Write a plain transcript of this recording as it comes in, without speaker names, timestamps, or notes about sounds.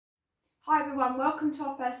Hi everyone, welcome to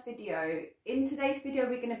our first video. In today's video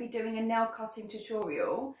we're going to be doing a nail cutting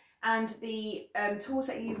tutorial, and the tools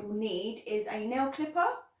that you will need is a nail clipper.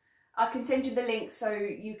 I can send you the link so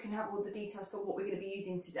you can have all the details for what we're going to be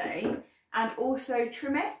using today, and also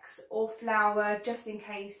Trimx or flour just in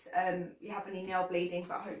case you have any nail bleeding,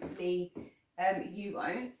 but hopefully you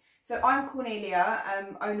won't. So I'm Cornelia,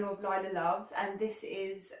 owner of Lila Loves, and this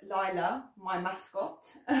is Lila, my mascot.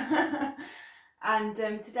 And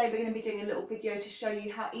today we're going to be doing a little video to show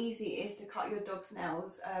you how easy it is to cut your dog's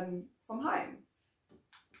nails from home.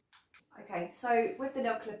 Okay, so with the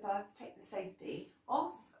nail clipper, take the safety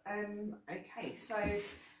off. Okay, so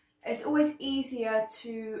it's always easier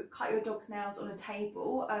to cut your dog's nails on a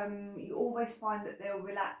table. You always find that they'll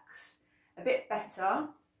relax a bit better.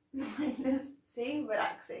 See,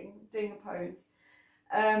 relaxing, doing a pose.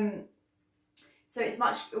 So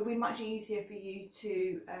it'll be much easier for you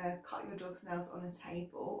to cut your dog's nails on a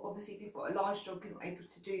table. Obviously, if you've got a large dog, you're not able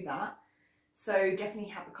to do that. So definitely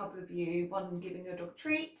have a couple of you, one giving your dog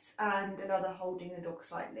treats and another holding the dog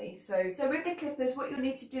slightly. So with the clippers, what you'll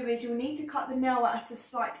need to do is you'll need to cut the nail at a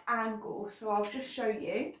slight angle. So I'll just show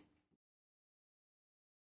you.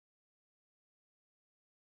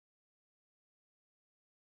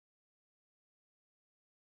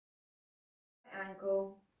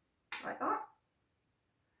 Angle like that.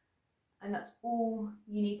 And that's all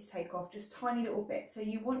you need to take off, just tiny little bit. So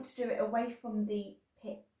you want to do it away from the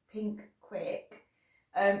pink quick.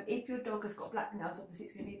 If your dog has got black nails, obviously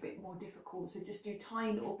it's going to be a bit more difficult, so just do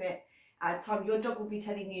tiny little bit at a time. Your dog will be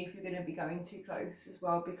telling you if you're going to be going too close as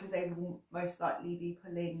well, because they will most likely be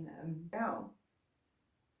pulling down.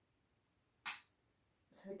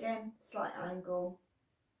 So again, slight angle.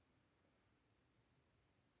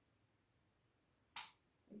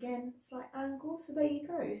 Again, slight angle. So there you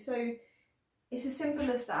go. So it's as simple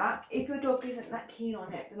as that. If your dog isn't that keen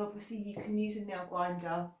on it, then obviously you can use a nail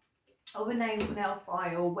grinder or a nail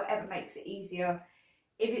file, whatever makes it easier.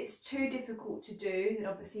 If it's too difficult to do, then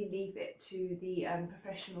obviously leave it to the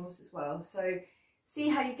professionals as well. So see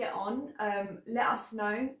how you get on. Let us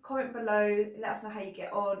know, comment below, let us know how you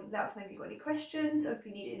get on, let us know if you've got any questions or if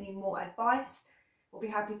you need any more advice. We'll be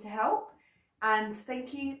happy to help. And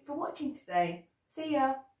thank you for watching today. See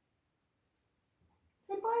ya.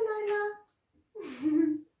 Say bye, Lila.